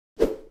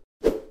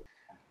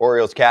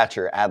Orioles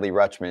catcher Adley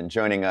Rutschman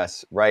joining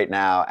us right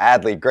now.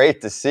 Adley, great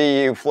to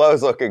see you.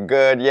 Flow's looking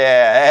good.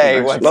 Yeah. Hey,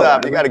 Nice what's flow,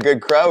 up? Adley. You got a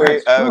good crew,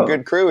 Nice flow.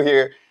 good crew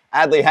here.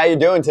 Adley, how you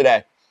doing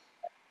today?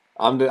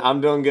 I'm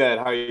doing good.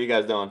 How are you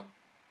guys doing?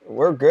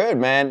 We're good,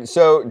 man.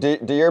 So, do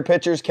your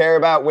pitchers care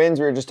about wins?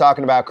 We were just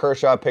talking about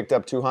Kershaw picked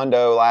up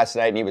 200 last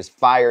night, and he was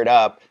fired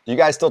up. Do you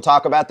guys still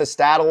talk about the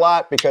stat a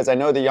lot? Because I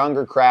know the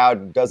younger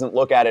crowd doesn't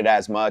look at it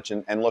as much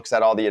and looks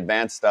at all the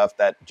advanced stuff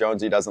that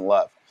Jonesy doesn't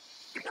love.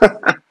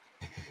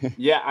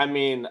 Yeah, I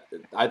mean,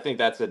 I think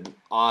that's an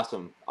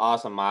awesome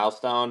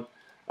milestone.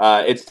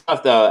 It's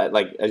tough though.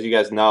 Like as you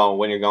guys know,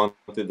 when you're going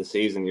through the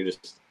season, you're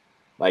just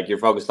you're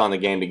focused on the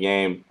game to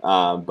game.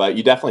 But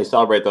you definitely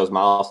celebrate those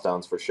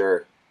milestones for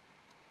sure.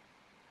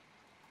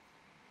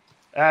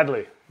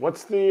 Adley,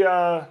 what's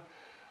the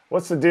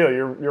deal?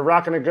 You're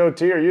rocking a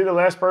goatee. Are you the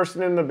last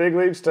person in the big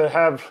leagues to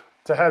have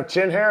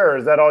chin hair, or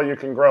is that all you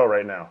can grow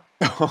right now?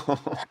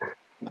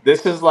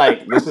 This is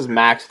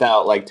maxed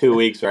out like 2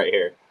 weeks right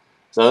here.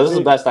 So this is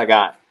the best I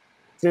got.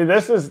 See,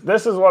 this is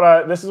what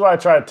I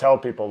try to tell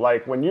people.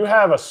 Like when you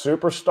have a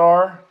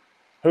superstar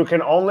who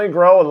can only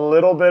grow a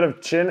little bit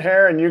of chin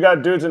hair, and you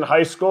got dudes in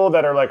high school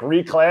that are like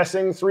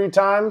reclassing 3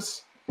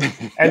 times,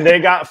 and they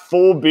got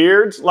full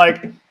beards.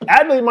 Like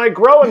Adley might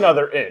grow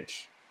another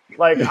inch.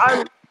 Like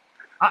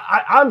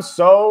I'm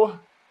so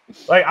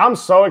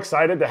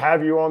excited to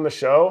have you on the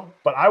show.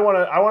 But I want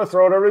to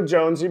throw it over to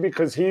Jonesy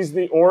because he's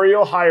the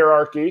Oriole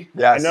hierarchy.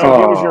 Yes. I know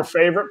he was your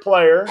favorite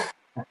player.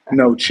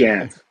 No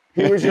chance.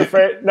 He was your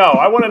favorite. No,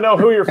 I want to know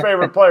who your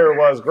favorite player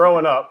was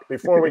growing up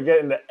before we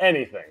get into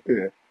anything.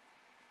 Yeah.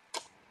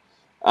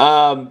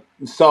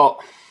 So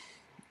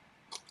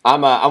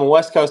I'm a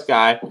West Coast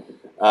guy.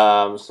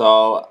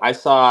 So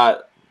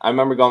I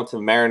remember going to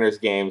Mariners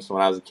games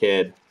when I was a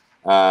kid.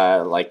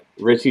 Like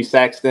Richie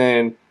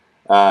Sexton,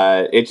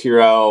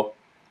 Ichiro.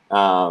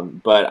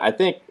 But I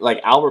think like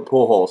Albert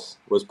Pujols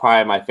was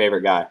probably my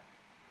favorite guy.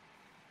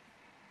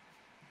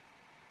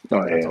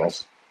 Oh, yeah,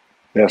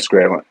 that's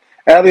great.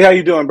 Adley, how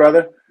you doing,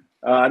 brother?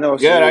 I know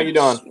it's good. How you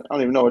doing? I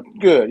don't even know what.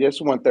 Good. Yes,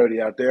 1:30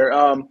 out there.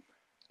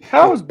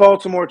 How has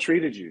Baltimore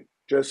treated you?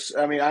 Just,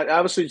 I mean,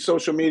 obviously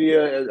social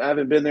media. I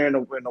haven't been there in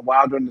a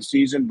while during the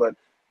season, but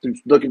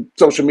looking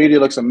social media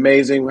looks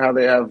amazing. How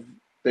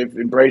they've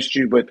embraced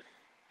you. But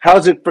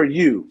how's it for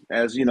you?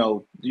 As you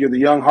know, you're the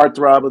young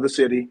heartthrob of the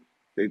city.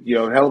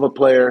 Hell of a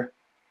player.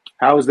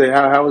 How is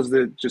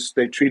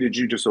they treated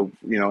you just at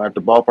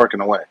the ballpark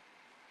and away?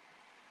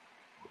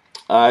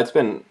 It's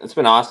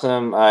been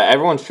awesome.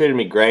 Everyone's treated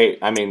me great.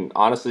 I mean,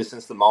 honestly,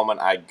 since the moment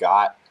I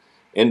got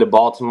into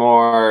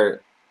Baltimore,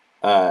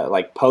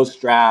 like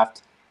post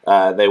draft,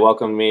 they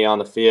welcomed me on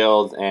the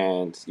field,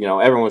 and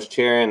everyone was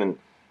cheering, and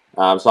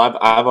so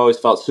I've always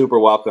felt super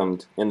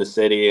welcomed in the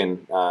city,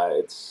 and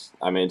it's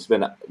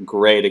been a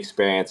great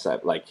experience. I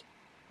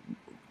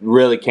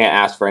really can't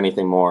ask for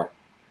anything more,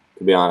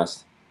 to be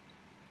honest.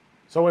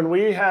 So when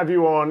we have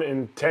you on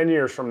in 10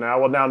 years from now,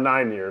 well, now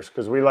 9 years,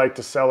 because we like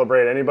to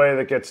celebrate anybody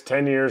that gets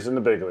 10 years in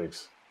the big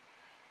leagues,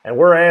 and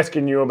we're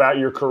asking you about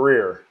your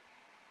career,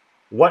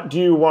 what do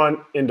you want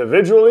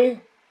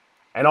individually,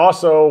 and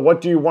also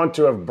what do you want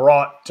to have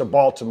brought to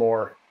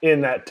Baltimore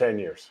in that 10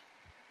 years?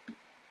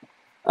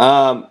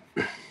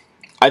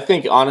 I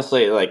think,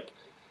 honestly,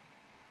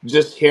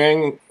 just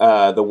hearing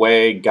the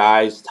way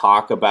guys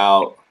talk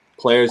about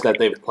players that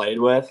they've played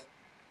with,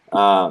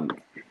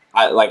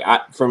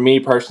 for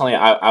me personally,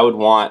 I would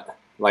want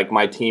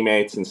my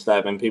teammates and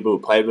stuff and people who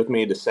played with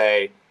me to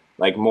say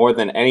more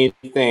than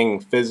anything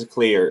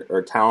physically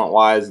or talent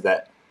wise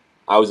that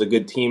I was a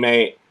good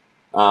teammate.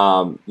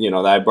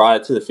 That I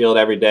brought it to the field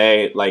every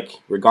day,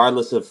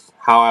 regardless of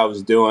how I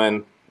was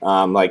doing,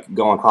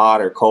 going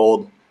hot or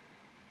cold.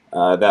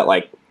 That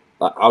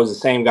I was the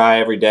same guy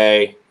every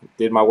day,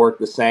 did my work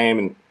the same,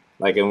 and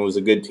was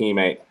a good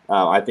teammate.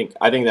 I think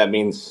that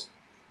means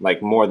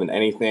more than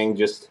anything,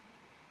 just.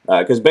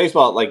 Because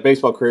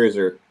baseball careers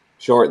are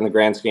short in the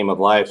grand scheme of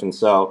life, and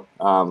so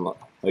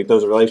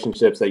those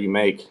relationships that you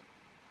make,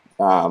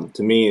 to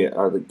me,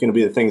 are going to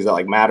be the things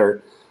that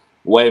matter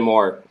way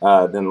more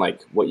than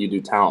what you do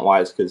talent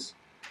wise. Because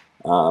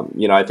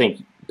I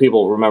think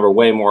people remember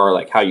way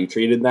more how you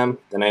treated them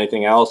than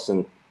anything else.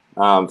 And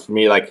for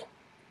me, I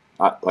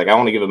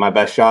want to give it my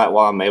best shot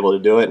while I'm able to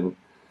do it, and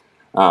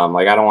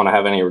I don't want to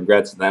have any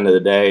regrets at the end of the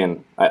day.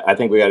 And I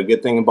think we got a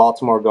good thing in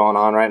Baltimore going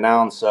on right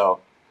now, and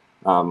so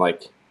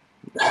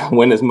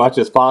win as much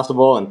as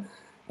possible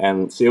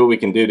and see what we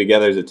can do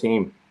together as a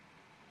team.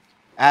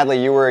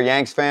 Adley, you were a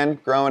Yanks fan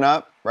growing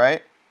up,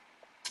 right?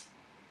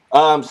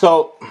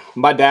 So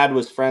my dad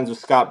was friends with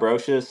Scott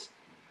Brocious.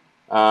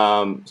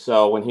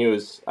 So when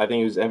I think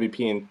he was MVP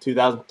in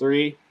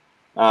 2003,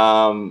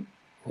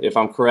 if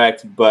I'm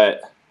correct.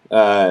 But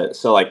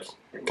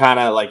kind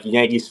of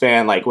Yankees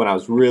fan, when I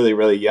was really,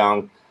 really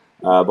young.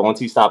 But once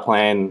he stopped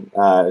playing,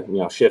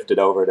 shifted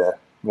over to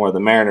more of the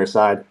Mariners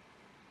side.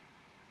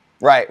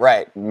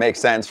 Right. Makes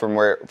sense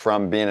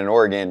from being in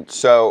Oregon.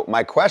 So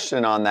my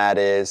question on that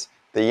is,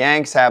 the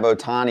Yanks have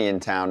Ohtani in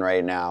town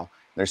right now.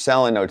 They're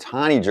selling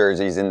Ohtani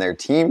jerseys in their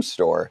team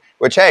store,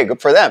 which, hey, good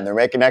for them. They're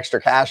making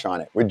extra cash on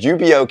it. Would you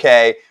be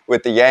okay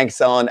with the Yanks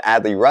selling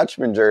Adley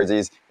Rutschman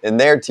jerseys in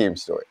their team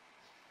store?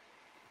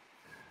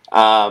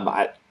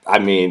 I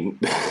mean,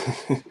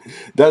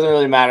 doesn't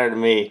really matter to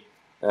me,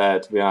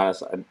 to be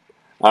honest. I don't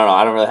know.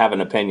 I don't really have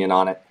an opinion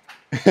on it.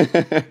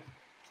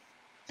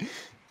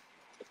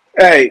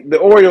 Hey, the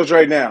Orioles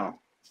right now.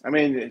 I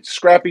mean, it's a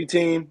scrappy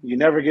team. You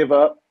never give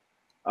up.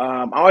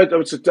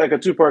 It's like a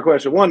two-part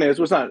question. One is,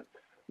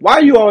 why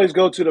you always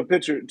go to the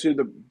pitcher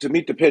to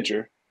meet the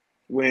pitcher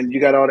when you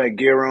got all that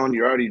gear on?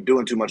 You're already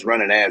doing too much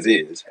running as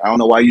is. I don't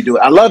know why you do it.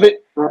 I love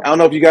it. I don't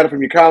know if you got it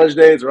from your college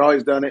days or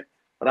always done it,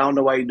 but I don't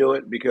know why you do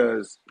it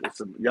because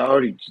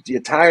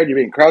you're tired. You're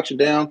being crouching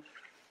down.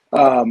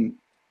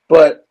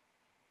 But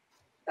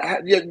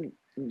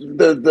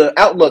the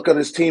outlook of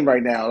this team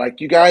right now,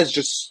 like you guys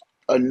just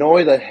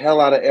annoy the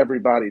hell out of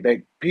everybody.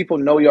 People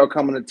know y'all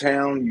coming to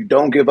town. You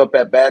don't give up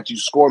at bats. You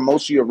score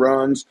most of your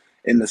runs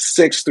in the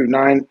 6th through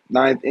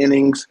 9th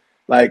innings.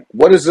 Like,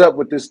 what is up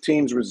with this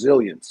team's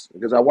resilience?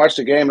 Because I watched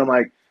the game and I'm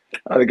like,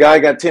 the guy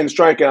got 10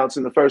 strikeouts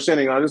in the first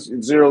inning. This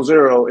is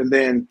 0-0, and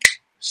then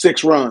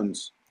 6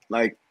 runs.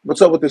 Like,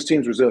 what's up with this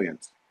team's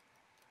resilience?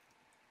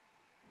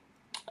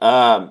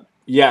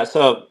 Yeah,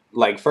 so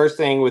like first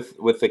thing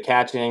with the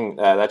catching,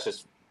 that's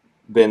just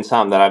been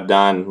something that I've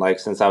done like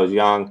since I was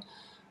young.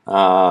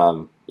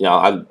 I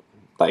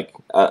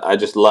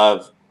just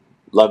love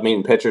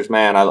meeting pitchers,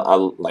 man. I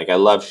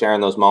love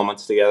sharing those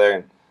moments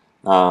together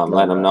and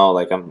letting them know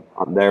like I'm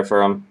there for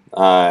them.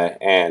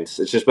 And it's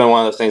just been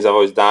one of those things I've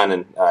always done,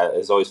 and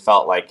it's always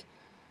felt like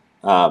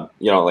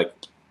like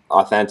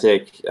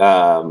authentic.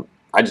 I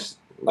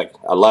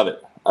love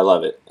it. I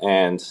love it.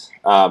 And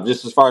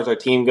just as far as our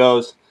team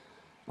goes,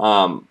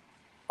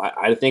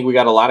 I think we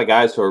got a lot of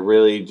guys who are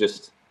really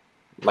just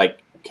like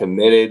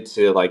committed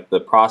to like the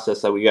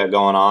process that we got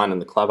going on in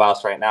the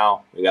clubhouse right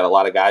now. We got a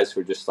lot of guys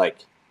who are just like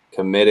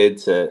committed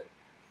to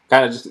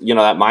kind of just,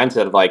 that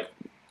mindset of like,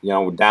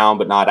 we're down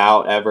but not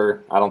out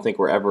ever. I don't think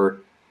we're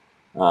ever,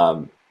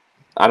 I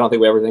don't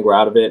think we ever think we're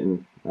out of it.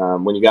 And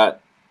when you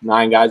got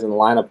 9 guys in the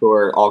lineup who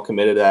are all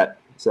committed to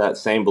that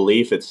same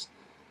belief, it's,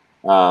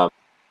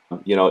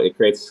 it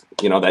creates,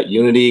 that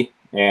unity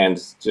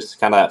and just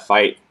kind of that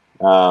fight.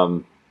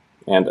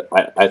 And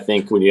I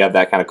think when you have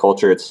that kind of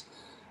culture, it's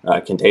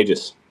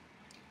contagious.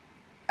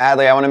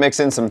 Adley, I want to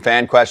mix in some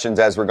fan questions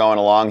as we're going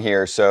along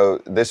here.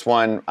 So this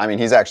one, I mean,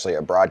 he's actually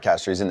a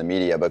broadcaster. He's in the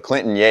media. But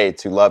Clinton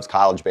Yates, who loves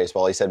college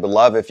baseball, he said, would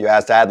love if you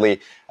asked Adley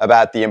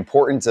about the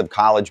importance of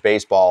college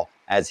baseball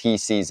as he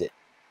sees it.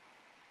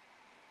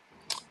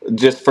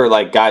 Just for,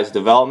 like, guys'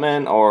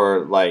 development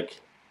or,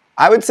 like?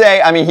 I would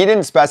say, I mean, he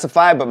didn't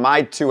specify, but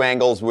my 2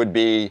 angles would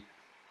be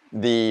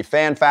the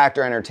fan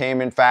factor,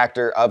 entertainment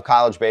factor of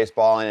college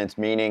baseball and its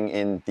meaning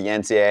in the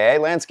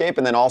NCAA landscape,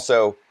 and then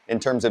also in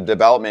terms of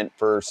development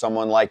for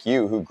someone like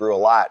you who grew a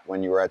lot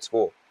when you were at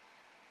school.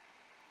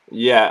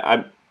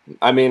 Yeah,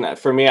 I mean,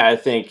 for me, I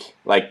think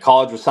like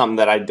college was something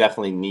that I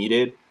definitely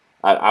needed.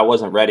 I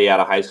wasn't ready out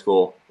of high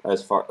school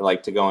as far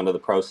like to go into the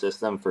pro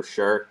system for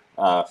sure.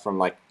 From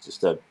like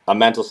just a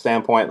mental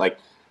standpoint, like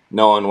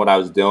knowing what I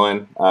was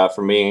doing.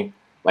 For me,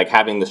 like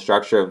having the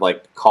structure of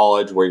like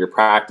college where you're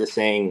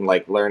practicing,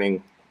 like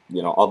learning,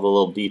 all the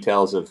little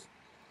details of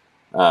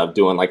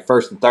doing like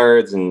first and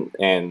thirds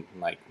and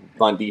like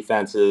bunt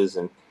defenses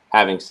and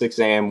having 6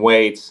 a.m.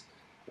 weights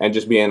and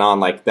just being on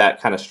like that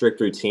kind of strict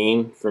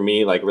routine for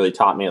me, like really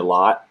taught me a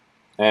lot.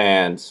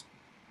 And,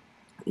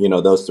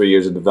 those 3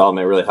 years of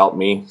development really helped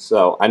me.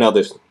 So I know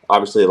there's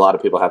obviously a lot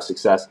of people have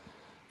success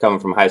coming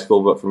from high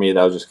school, but for me,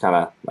 that was just kind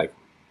of like,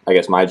 I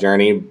guess, my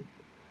journey.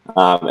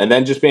 And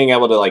then just being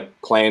able to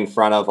like play in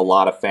front of a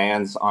lot of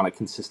fans on a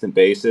consistent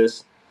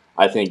basis,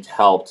 I think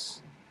helped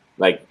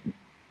like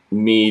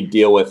me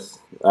deal with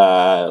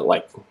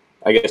like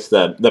I guess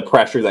the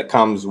pressure that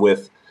comes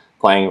with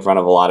playing in front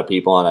of a lot of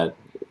people on a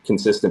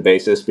consistent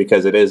basis,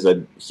 because it is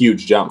a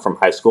huge jump from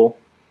high school.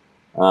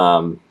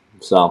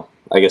 So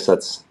I guess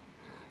that's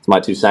my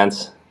 2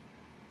 cents.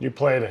 You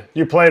played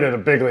at a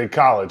big league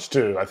college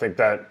too. I think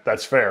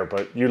that's fair,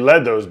 but you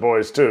led those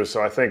boys too.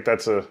 So I think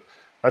that's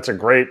a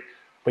great.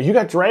 But you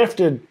got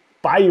drafted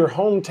by your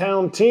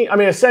hometown team. I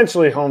mean,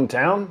 essentially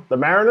hometown, the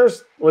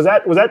Mariners. Was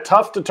that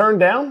tough to turn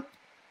down?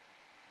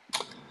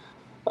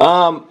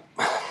 I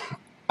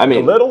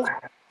mean, a little.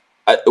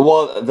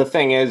 Well, the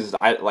thing is,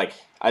 I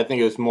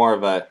think it was more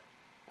of a,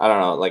 I don't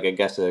know, like I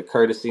guess a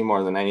courtesy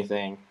more than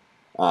anything.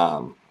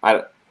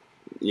 I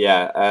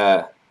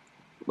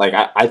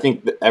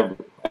think that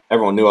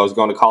everyone knew I was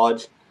going to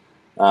college.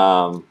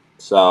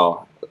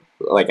 So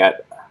like I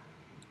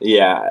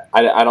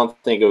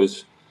don't think it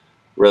was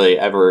really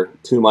ever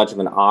too much of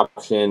an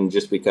option,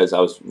 just because I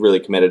was really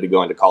committed to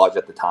going to college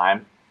at the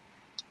time.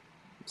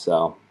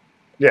 So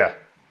yeah,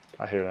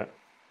 I hear that.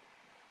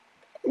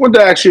 I wanted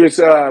to ask you,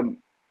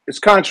 it's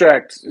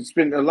contracts. It's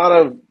been a lot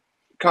of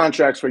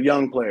contracts for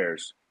young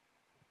players.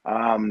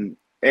 And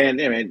I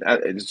mean,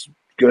 it's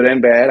good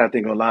and bad. I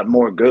think a lot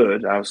more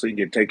good. Obviously, you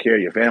can take care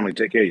of your family,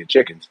 take care of your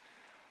chickens.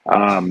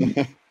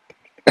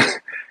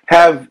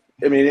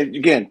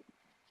 Again,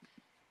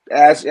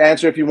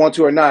 answer if you want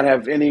to or not.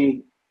 Have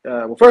any?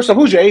 Well, first off,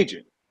 who's your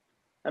agent?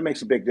 That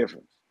makes a big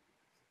difference.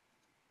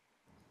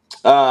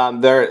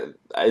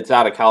 It's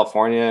out of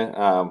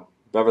California,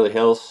 Beverly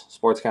Hills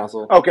Sports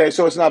Council. Okay,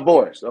 so it's not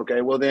Boris.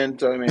 Okay, well then,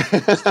 so, I mean,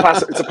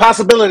 it's a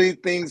possibility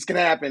things can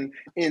happen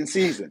in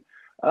season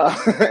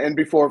and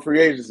before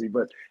free agency.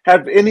 But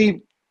have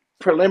any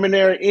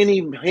any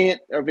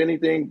hint of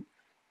anything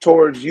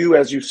towards you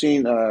as you've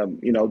seen,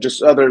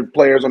 just other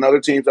players on other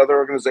teams, other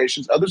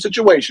organizations, other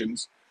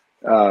situations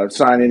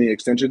sign any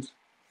extensions?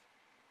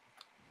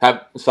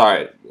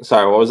 Sorry,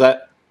 what was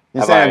that?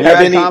 You saying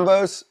have you had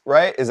combos,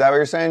 right? Is that what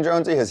you're saying,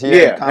 Jonesy? Has he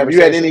had have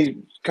you had any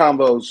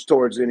combos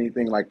towards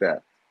anything like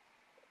that?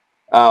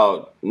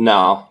 Oh,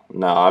 no.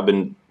 I've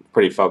been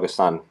pretty focused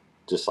on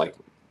just like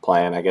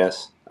playing, I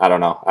guess. I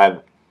don't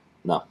know.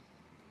 No.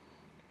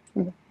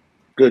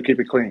 Good, keep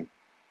it clean.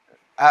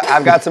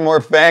 I've got some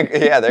more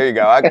yeah, there you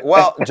go.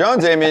 Well,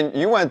 Jonesy, I mean,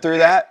 you went through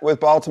that with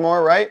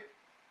Baltimore, right?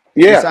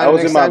 Yeah, I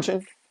was in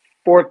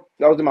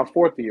my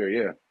fourth year,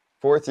 yeah.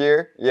 Fourth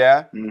year,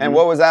 yeah. Mm-hmm. And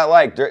what was that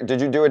like? Did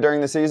you do it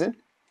during the season?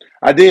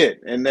 I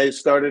did, and they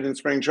started in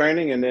spring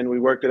training, and then we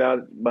worked it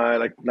out by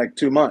like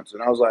 2 months.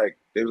 And I was like,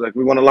 "It was like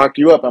we want to lock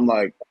you up." I'm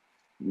like,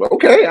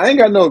 "Okay, I ain't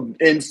got no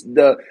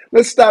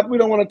let's stop. We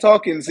don't want to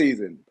talk in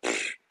season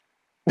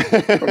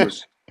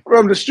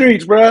from the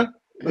streets, bruh.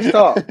 Let's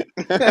talk."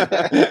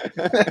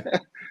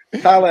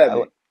 Holla at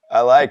me. I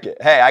like it.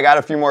 Hey, I got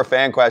a few more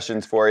fan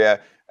questions for you.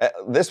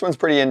 This one's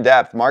pretty in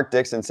depth. Mark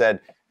Dixon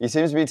said, he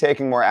seems to be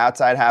taking more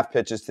outside half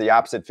pitches to the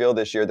opposite field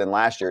this year than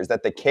last year. Is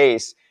that the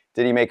case?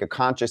 Did he make a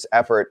conscious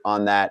effort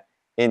on that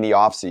in the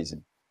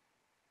offseason?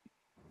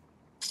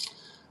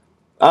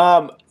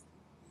 For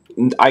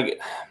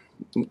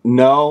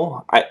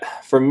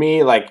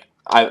me, like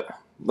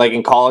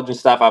in college and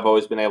stuff, I've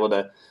always been able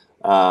to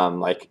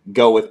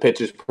go with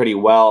pitches pretty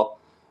well.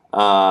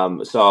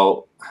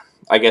 So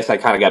I guess I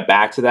kind of got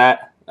back to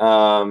that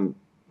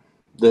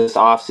this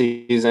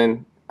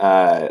offseason.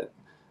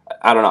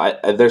 I don't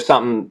know. There's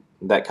something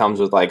that comes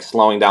with like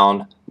slowing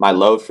down my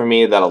load for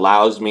me that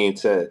allows me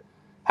to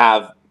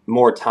have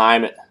more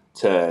time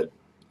to,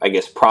 I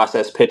guess,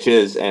 process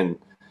pitches and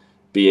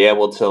be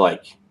able to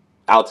like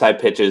outside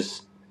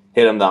pitches,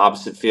 hit them the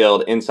opposite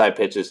field, inside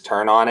pitches,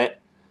 turn on it.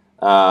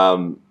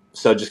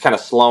 So just kind of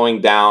slowing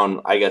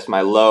down, I guess,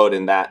 my load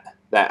in that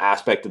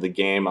aspect of the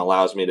game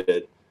allows me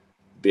to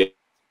be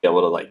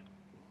able to like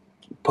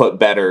put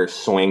better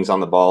swings on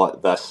the ball,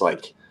 thus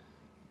like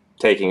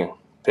taking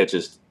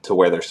pitches to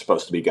where they're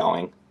supposed to be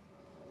going.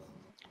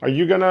 Are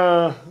you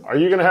gonna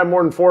have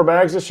more than 4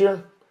 bags this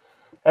year?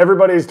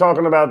 Everybody's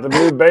talking about the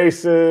new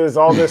bases,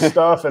 all this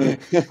stuff, and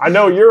I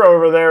know you're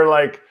over there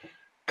like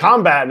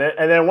combating it.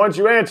 And then once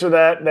you answer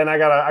that, then I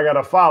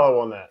gotta follow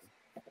on that.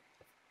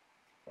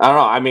 I don't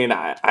know. I mean,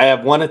 I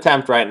have 1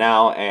 attempt right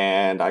now,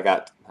 and I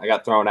got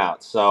thrown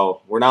out.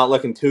 So we're not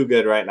looking too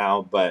good right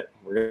now, but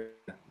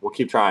we'll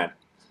keep trying.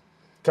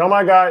 Tell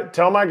my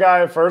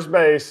guy at first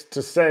base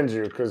to send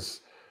you,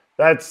 because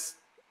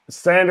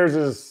Sanders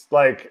is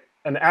like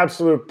an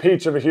absolute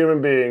peach of a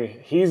human being.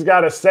 He's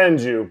got to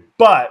send you.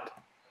 But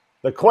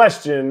the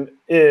question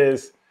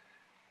is,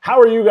 how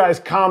are you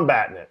guys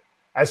combating it?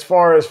 As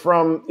far as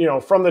from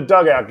the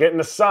dugout, getting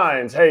the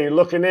signs. Hey,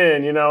 looking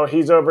in.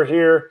 He's over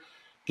here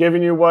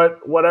giving you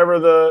whatever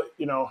the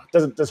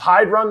Does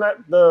Hyde run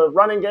the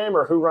running game,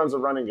 or who runs the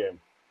running game?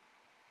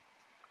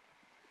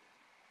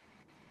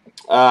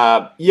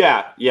 I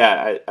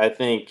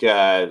think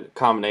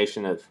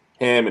combination of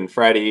him and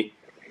Freddie.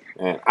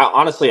 And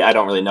honestly, I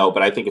don't really know,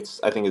 but I think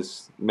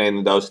it's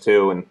mainly those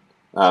two, and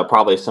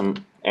probably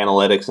some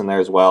analytics in there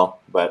as well.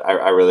 But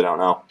I really don't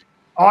know.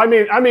 Oh, I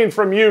mean,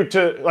 from you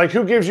to like,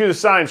 who gives you the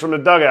signs from the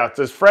dugout?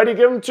 Does Freddie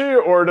give them to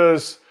you, or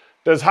does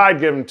Hyde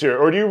give them to you,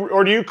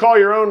 or do you call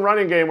your own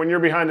running game when you're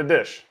behind the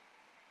dish?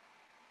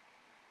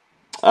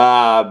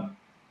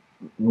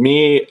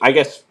 Me, I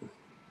guess,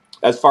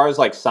 as far as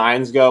like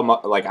signs go,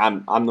 like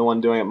I'm the one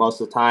doing it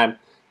most of the time,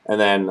 and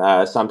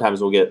then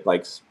sometimes we'll get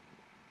like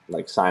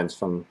signs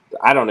from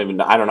I don't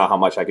know how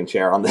much I can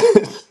share on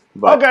this.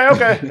 But.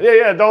 Okay,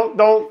 yeah. Don't.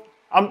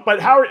 But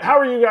how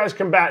are you guys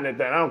combating it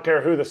then? I don't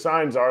care who the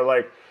signs are.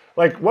 Like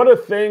what are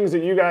things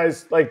that you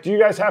guys like? Do you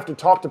guys have to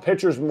talk to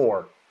pitchers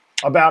more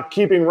about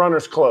keeping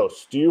runners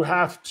close? Do you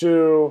have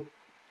to,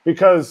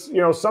 because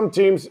some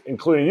teams,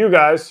 including you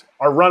guys,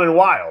 are running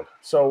wild.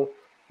 So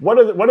what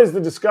is the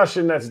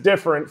discussion that's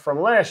different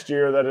from last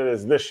year that it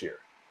is this year?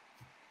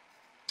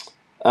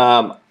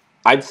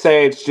 I'd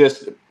say it's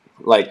just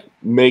like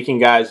making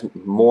guys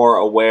more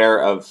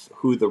aware of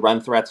who the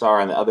run threats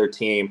are on the other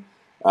team,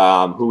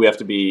 who we have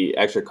to be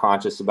extra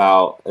conscious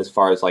about as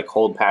far as like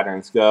hold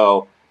patterns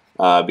go,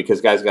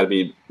 because guys got to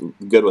be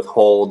good with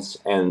holds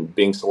and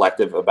being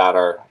selective about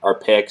our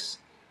picks.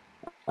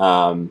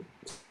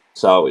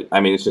 So, I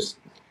mean, it's just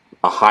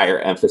a higher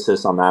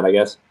emphasis on that, I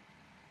guess.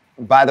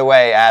 By the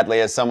way, Adley,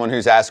 as someone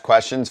who's asked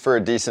questions for a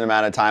decent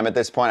amount of time at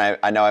this point,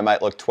 I know I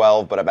might look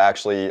 12, but I'm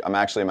actually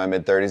in my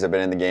mid-30s. I've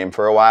been in the game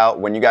for a while.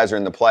 When you guys are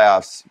in the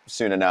playoffs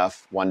soon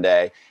enough one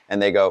day, and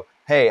they go,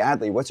 "Hey,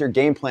 Adley, what's your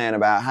game plan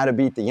about how to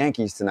beat the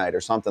Yankees tonight?" or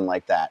something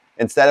like that,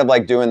 instead of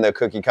like doing the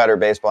cookie cutter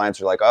baseball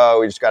answer, like, "Oh,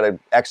 we just got to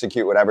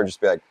execute whatever,"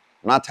 just be like,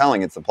 "I'm not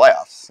telling it's the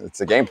playoffs.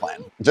 It's a game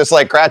plan." Just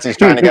like Kratzy's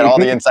trying to get all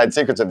the inside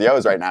secrets of the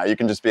O's right now. You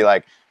can just be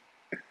like,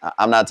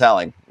 "I'm not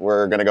telling.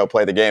 We're going to go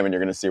play the game, and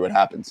you're going to see what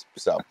happens."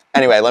 So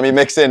anyway, let me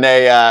mix in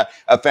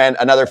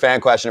another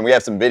fan question. We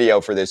have some video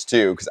for this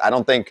too, because I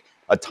don't think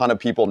a ton of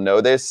people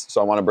know this,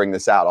 so I want to bring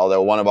this out.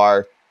 Although one of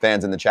our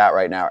fans in the chat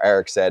right now,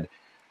 Eric, said,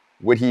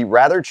 would he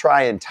rather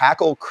try and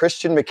tackle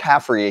Christian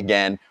McCaffrey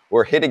again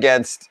or hit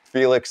against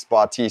Felix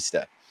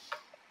Bautista?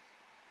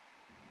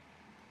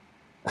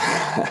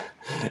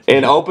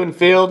 In open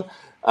field,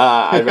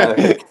 I'd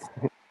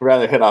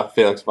rather hit off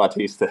Felix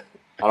Bautista.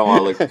 I don't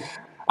want to look.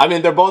 I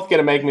mean, they're both going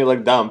to make me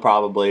look dumb,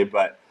 probably,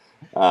 but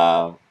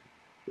yeah.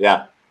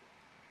 All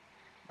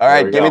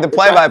right, give me the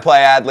play-by-play,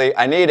 Adley.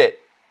 I need it.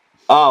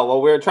 Oh,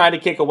 well, we were trying to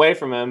kick away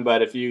from him,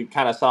 but if you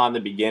kind of saw in the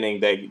beginning,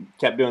 they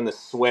kept doing the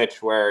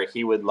switch where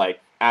he would,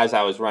 like, as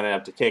I was running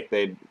up to kick,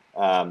 they'd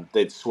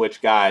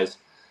switch guys.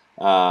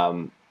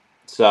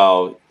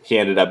 So he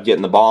ended up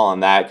getting the ball on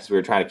that because we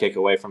were trying to kick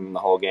away from him the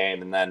whole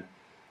game. And then,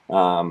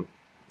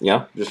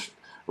 just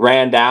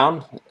ran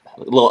down, a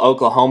little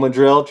Oklahoma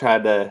drill,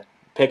 tried to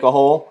pick a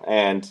hole,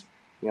 and,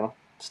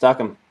 stuck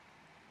him.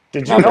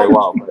 Did you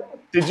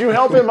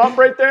help him up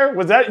right there?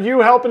 Was that you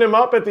helping him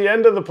up at the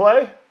end of the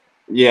play?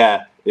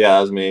 Yeah, that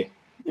was me.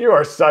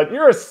 You're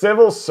a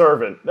civil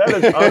servant. That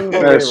is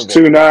unbelievable. That's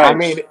too nice. I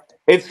mean,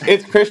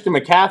 it's Christian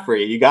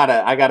McCaffrey.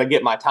 I gotta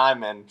get my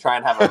time in, try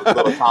and have a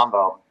little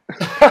combo.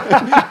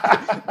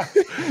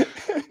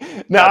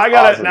 Now I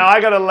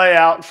gotta lay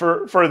out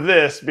for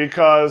this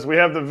because we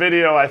have the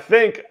video, I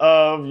think,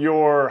 of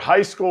your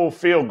high school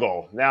field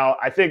goal. Now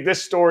I think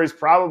this story is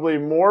probably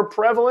more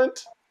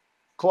prevalent.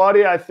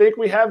 Claudia, I think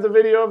we have the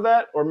video of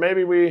that, or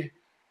maybe we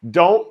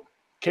don't.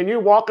 Can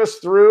you walk us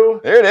through?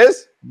 There it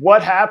is.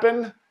 What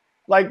happened?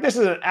 Like, this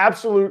is an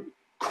absolute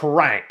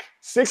crank.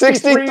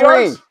 63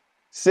 yards?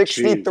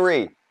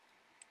 63.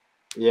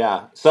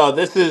 Yeah. So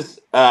this is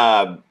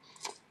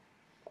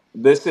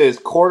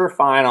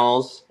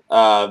quarterfinals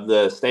of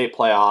the state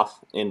playoff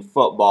in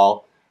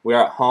football.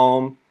 We're at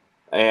home,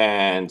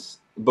 and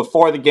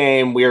before the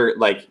game, we're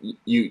like,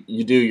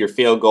 you do your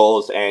field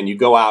goals, and you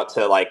go out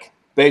to like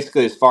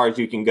basically as far as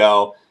you can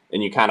go,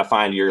 and you kind of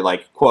find your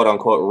like quote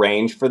unquote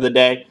range for the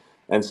day.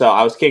 And so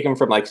I was kicking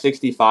from like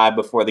 65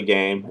 before the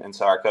game, and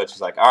so our coach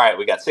is like, "All right,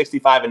 we got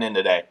 65 and in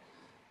today,"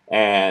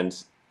 and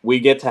we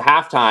get to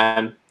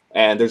halftime,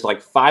 and there's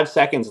like 5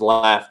 seconds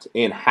left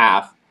in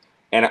half.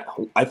 And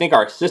I think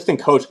our assistant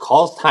coach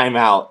calls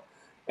timeout,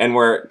 and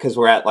we're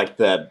at like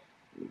the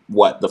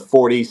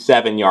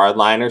 47-yard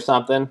line or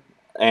something.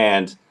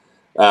 And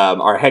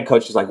our head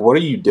coach is like, "What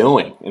are you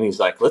doing?" And he's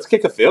like, "Let's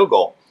kick a field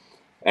goal."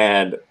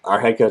 And our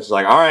head coach is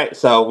like, "All right."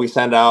 So we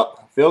send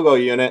out field goal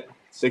unit,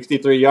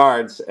 63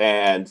 yards,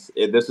 and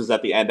this was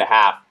at the end of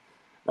half.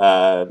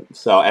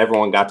 So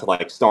everyone got to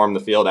like storm the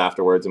field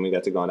afterwards, and we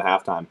got to go into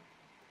halftime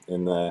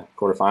in the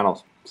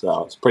quarterfinals.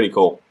 So it's pretty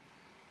cool.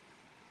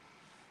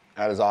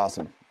 That is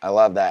awesome. I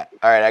love that.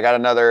 All right, I got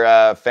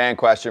another fan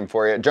question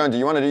for you. Joan, do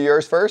you want to do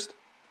yours first?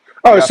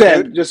 I was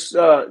saying, just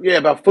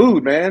about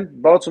food, man.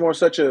 Baltimore's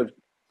such a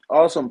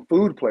awesome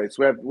food place.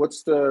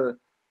 What's the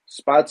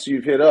spots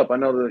you've hit up? I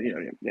know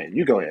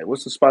you go ahead.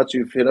 What's the spots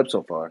you've hit up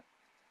so far?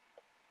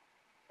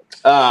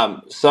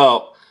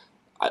 So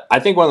I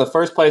think one of the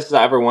first places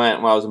I ever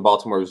went when I was in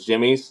Baltimore was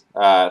Jimmy's,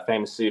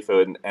 famous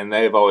seafood, and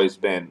they've always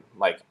been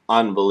like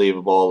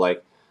unbelievable.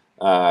 Like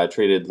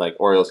treated like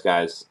Orioles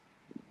guys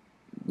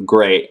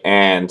great,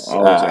 and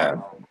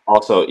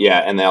also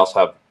and they also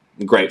have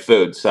great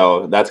food.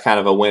 So that's kind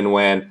of a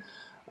win-win.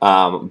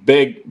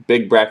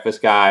 Big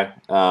breakfast guy.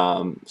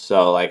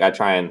 So like I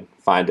try and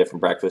find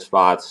different breakfast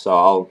spots. So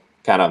I'll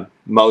kind of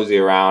mosey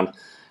around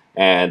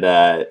and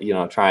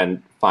try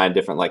and find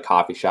different like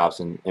coffee shops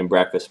and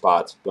breakfast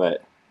spots.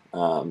 But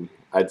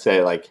I'd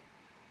say like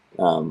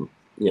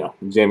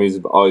Jimmy's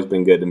always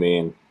been good to me,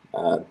 and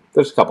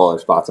there's a couple other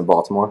spots in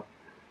Baltimore.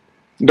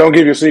 Don't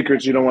give your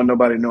secrets. You don't want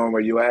nobody knowing where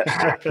you at.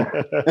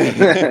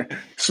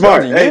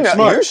 Smart.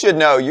 Smart. You should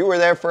know. You were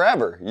there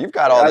forever. You've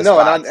got all the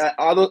spots.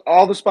 And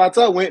all the spots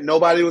I went,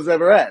 nobody was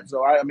ever at.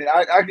 So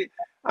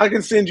I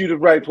can send you to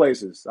right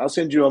places. I'll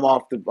send you them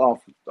off,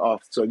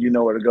 so you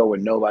know where to go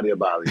when nobody will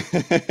bother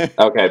you.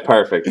 Okay,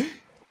 perfect.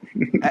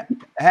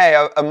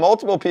 Hey,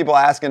 multiple people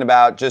asking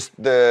about just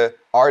the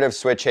art of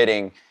switch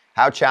hitting,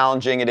 how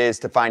challenging it is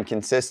to find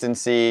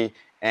consistency,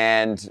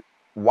 and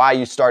why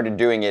you started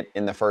doing it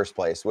in the first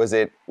place. Was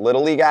it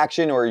Little League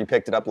action, or you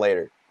picked it up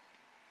later?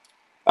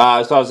 So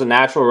I was a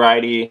natural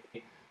righty,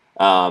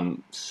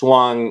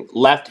 swung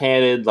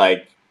left-handed,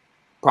 like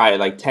probably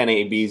like 10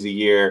 ABs a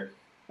year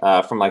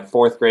from like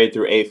 4th grade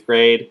through 8th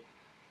grade.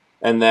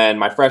 And then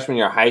my freshman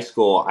year of high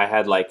school, I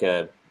had like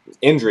a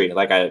injury.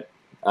 Like I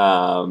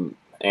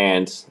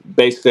and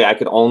basically I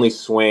could only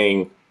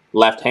swing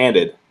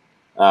left-handed.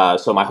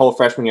 So my whole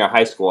freshman year of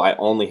high school, I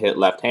only hit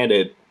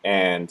left-handed,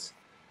 and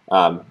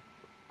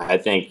I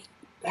think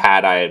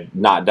had I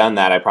not done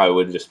that, I probably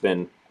would have just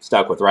been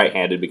stuck with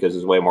right-handed because it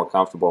was way more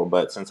comfortable.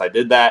 But since I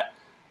did that,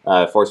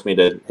 it forced me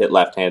to hit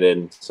left-handed,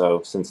 and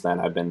so since then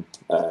I've been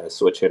a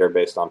switch hitter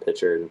based on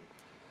pitcher.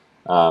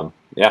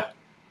 Yeah.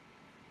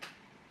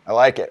 I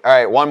like it. All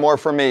right, one more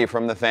from me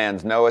from the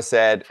fans. Noah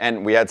said,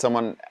 and we had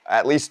someone,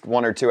 at least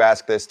one or two,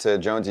 ask this to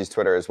Jonesy's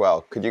Twitter as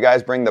well. Could you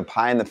guys bring the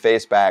pie in the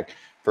face back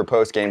for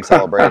post-game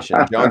celebration?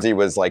 Jonesy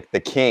was like the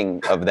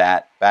king of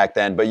that back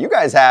then. But you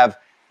guys have,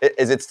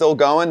 is it still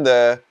going?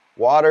 The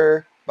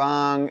water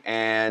bong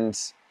and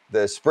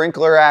the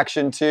sprinkler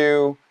action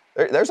too.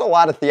 There's a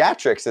lot of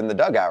theatrics in the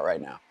dugout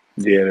right now.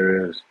 Yeah,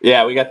 there is.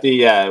 Yeah, we got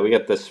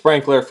the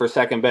sprinkler for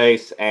second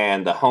base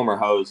and the homer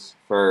hose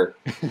for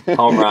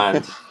home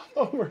runs.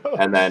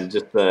 And then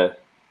just the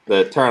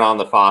turn on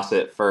the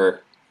faucet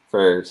for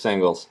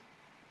singles.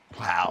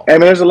 Wow. Hey,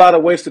 man, there's a lot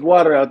of wasted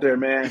water out there,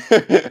 man.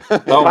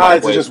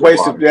 Pies is just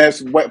wasted.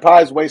 Yes,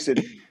 pies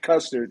wasted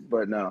custard,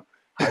 but no.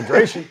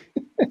 Hydration.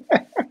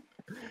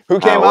 Who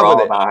came up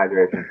with it? About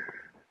hydration.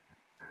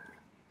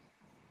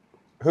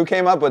 Who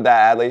came up with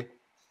that, Adley?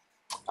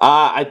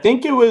 I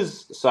think it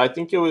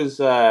was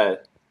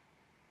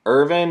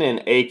Irvin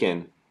and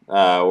Aiken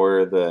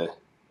were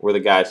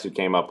the guys who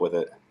came up with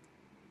it.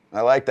 I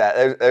like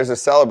that. There's a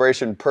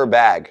celebration per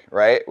bag,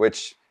 right?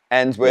 Which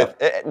ends with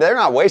they're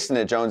not wasting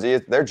it,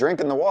 Jonesy. They're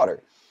drinking the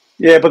water.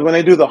 Yeah, but when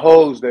they do the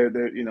hose, they're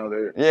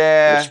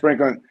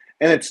sprinkling,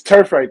 and it's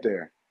turf right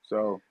there.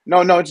 So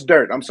no, it's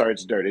dirt. I'm sorry,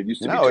 it's dirt. It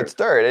used to be turf. No, it's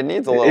dirt. It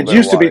needs a little bit. It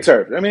used of to be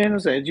water. turf. I mean, I'm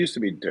saying it used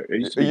to be dirt. It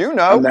used to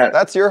be,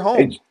 that's your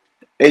home.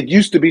 It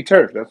used to be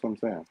turf. That's what I'm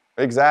saying.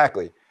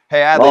 Exactly.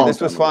 Hey, Adley, this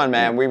was fun,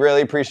 man. We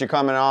really appreciate you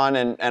coming on,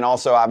 and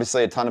also,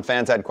 obviously, a ton of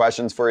fans had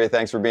questions for you.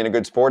 Thanks for being a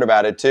good sport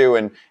about it, too,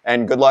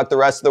 and good luck the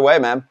rest of the way,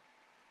 man.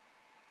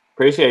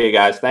 Appreciate you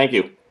guys. Thank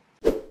you.